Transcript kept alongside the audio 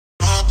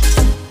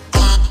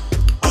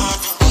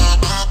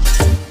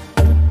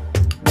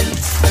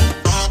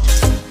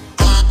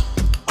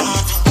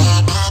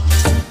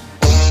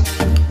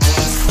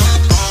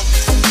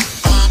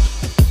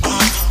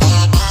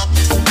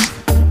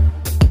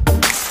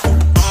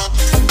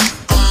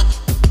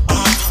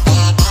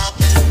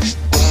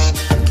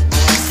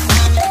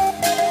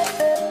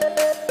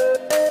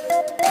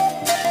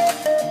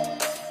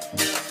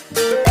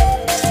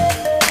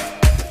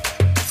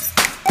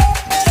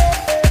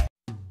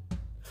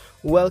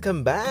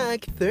Welcome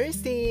back,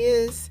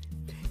 Thirsties!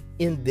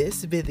 In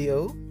this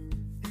video,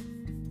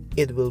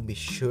 it will be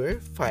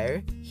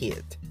surefire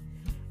hit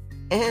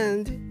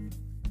and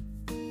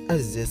a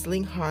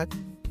sizzling hot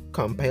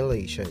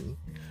compilation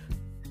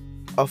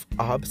of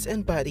abs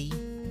and body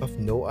of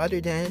no other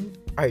than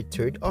our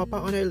third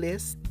oppa on our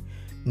list,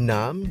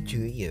 NAM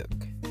JOO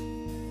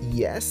HYUK.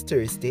 Yes,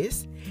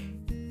 Thirsties,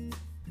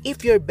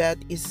 if your bet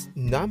is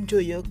NAM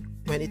JOO HYUK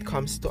when it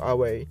comes to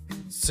our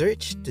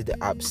search to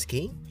the abs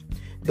king,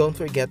 don't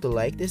forget to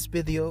like this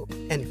video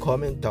and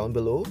comment down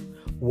below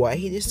why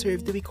he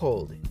deserved to be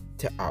called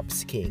the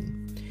abs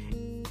king.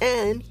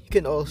 And you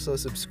can also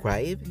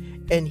subscribe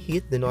and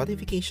hit the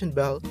notification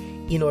bell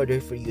in order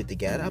for you to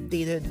get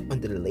updated on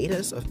the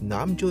latest of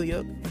NAM JOO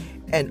HYUK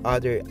and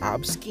other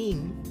abs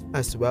king,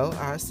 as well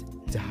as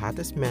the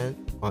hottest man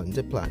on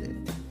the planet.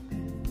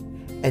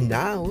 And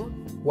now,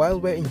 while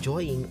we're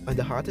enjoying on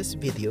the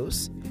hottest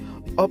videos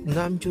of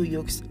NAM JOO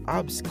HYUK's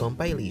abs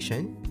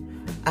compilation,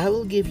 I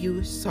will give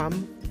you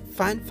some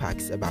fun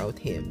facts about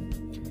him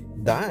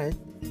that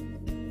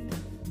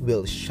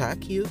will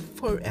shock you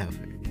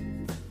forever.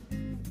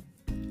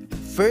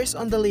 First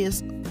on the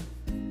list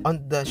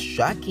on the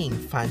shocking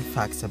fun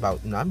facts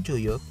about NAM JOO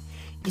HYUK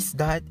is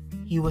that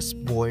he was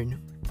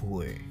born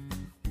poor.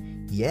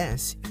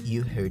 Yes,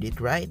 you heard it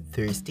right,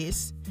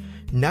 Thirsties.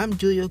 NAM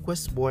JOO HYUK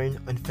was born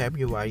on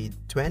February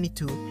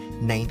 22,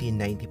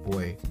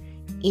 1994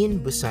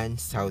 in Busan,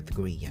 South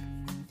Korea.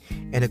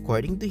 And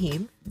according to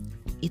him,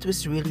 it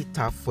was really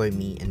tough for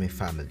me and my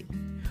family.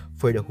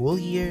 For the whole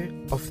year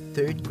of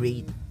 3rd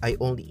grade, I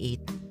only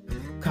ate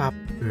cup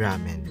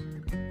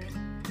ramen.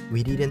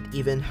 We didn't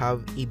even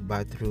have a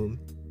bathroom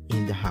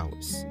in the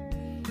house.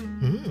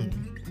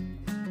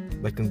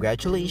 But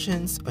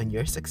congratulations on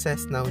your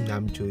success now,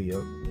 NAM JOO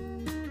HYUK.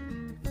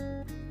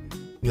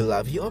 We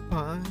love you,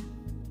 Oppa.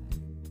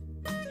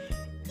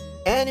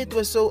 And it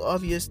was so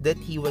obvious that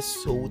he was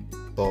so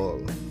tall.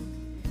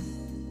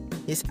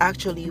 He's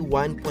actually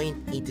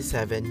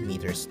 1.87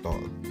 meters tall.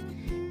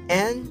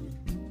 And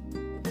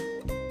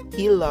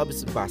he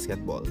loves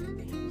basketball.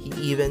 He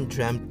even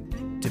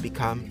dreamt to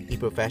become a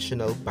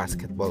professional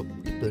basketball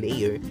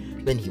player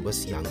when he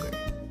was younger.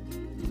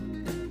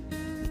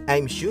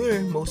 I'm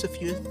sure most of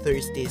you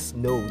Thirsties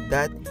know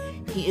that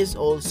he is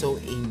also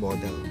a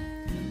model.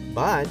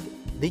 But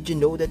did you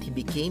know that he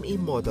became a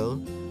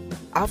model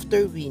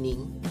after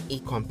winning a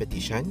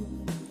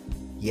competition?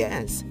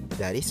 Yes,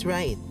 that is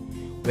right.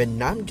 When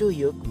NAM JOO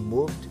HYUK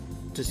moved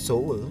to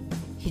Seoul,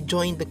 he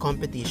joined the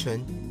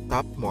competition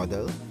Top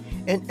Model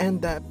and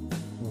ended up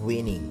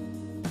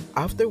winning.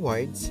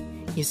 Afterwards,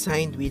 he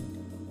signed with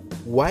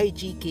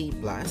YGK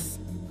Plus,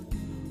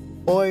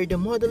 or the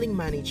modeling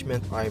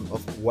management arm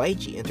of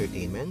YG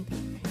Entertainment,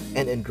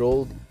 and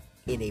enrolled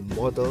in a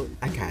model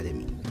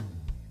academy.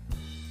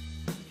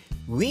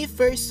 We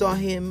first saw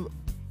him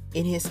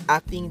in his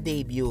acting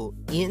debut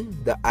in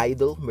The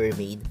Idol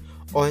Mermaid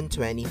on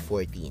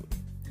 2014.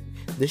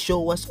 The show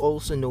was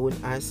also known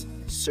as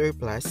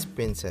Surplus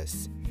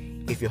Princess.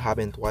 If you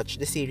haven't watched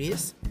the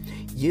series,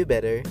 you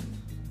better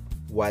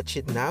watch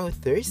it now,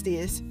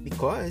 Thirsties,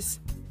 because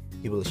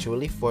you will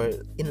surely fall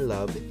in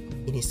love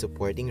in his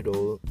supporting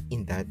role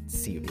in that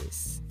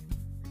series.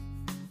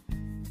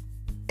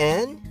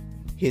 And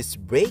his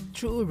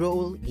breakthrough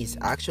role is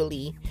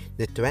actually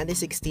the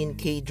 2016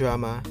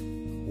 K-drama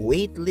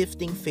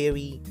Weightlifting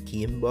Fairy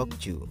Kim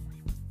Bok-joo,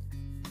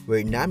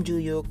 where NAM JOO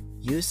HYUK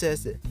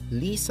uses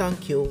Lee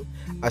Sang-kyung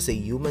as a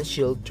human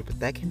shield to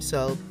protect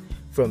himself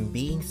from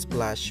being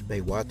splashed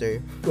by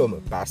water from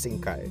a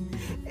passing car.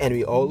 And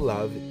we all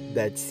love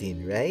that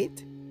scene, right?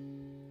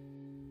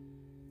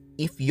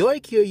 If you're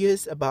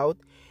curious about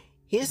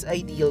his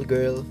ideal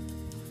girl,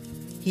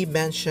 he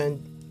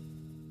mentioned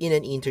in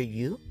an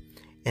interview,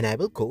 and I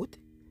will quote,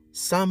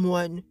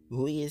 "Someone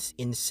who is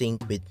in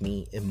sync with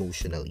me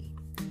emotionally.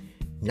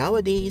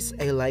 Nowadays,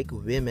 I like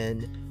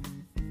women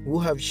who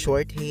have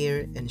short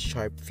hair and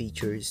sharp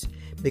features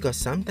because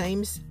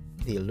sometimes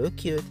they look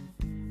cute,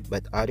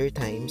 but other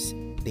times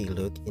they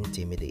look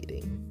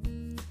intimidating."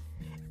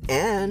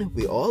 And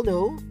we all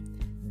know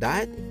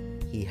that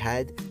he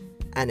had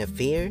an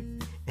affair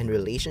and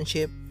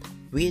relationship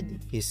with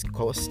his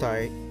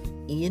co-star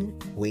in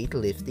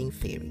Weightlifting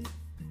Fairy.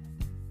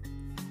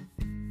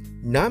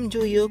 NAM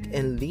JOO HYUK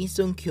and Lee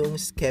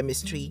Sang-kyung's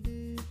chemistry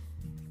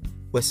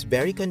was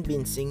very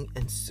convincing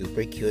and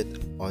super cute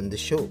on the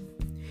show.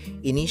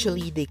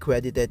 Initially, they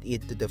credited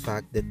it to the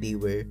fact that they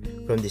were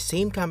from the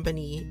same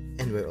company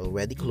and were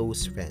already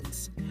close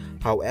friends.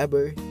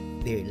 However,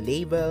 their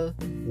label,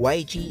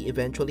 YG,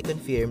 eventually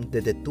confirmed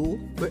that the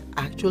two were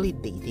actually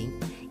dating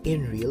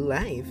in real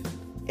life,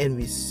 and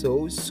we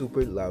so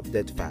super loved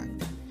that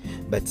fact.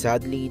 But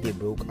sadly, they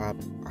broke up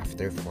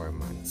after 4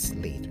 months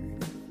later.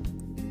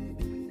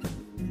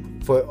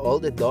 For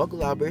all the dog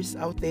lovers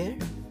out there,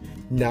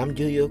 NAM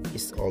JOO HYUK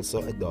is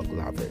also a dog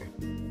lover.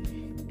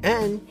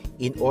 And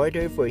in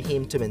order for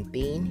him to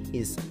maintain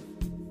his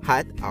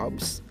hot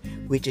abs,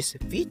 which is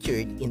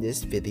featured in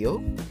this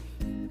video,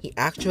 he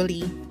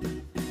actually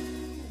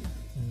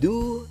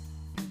do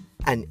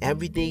an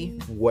everyday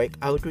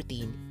workout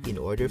routine in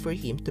order for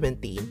him to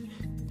maintain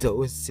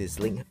those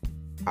sizzling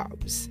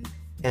abs.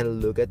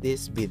 And look at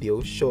this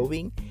video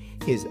showing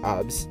his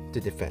abs to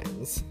the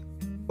fans.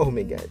 Oh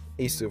my god,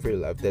 I super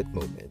love that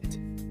moment.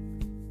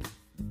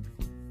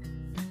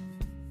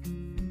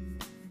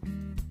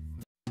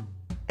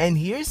 And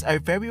here's our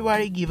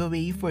February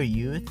giveaway for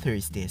you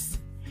Thursdays.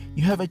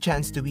 You have a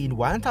chance to win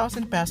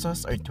 1,000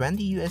 pesos or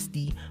 20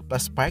 USD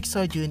plus Park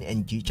Seo-joon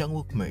and Joo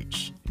Hyuk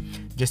merch.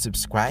 Just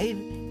subscribe,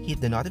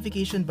 hit the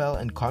notification bell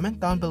and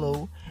comment down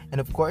below, and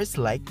of course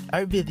like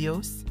our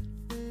videos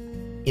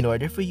in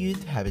order for you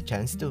to have a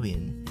chance to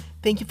win.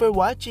 Thank you for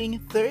watching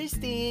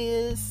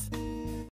Thursdays!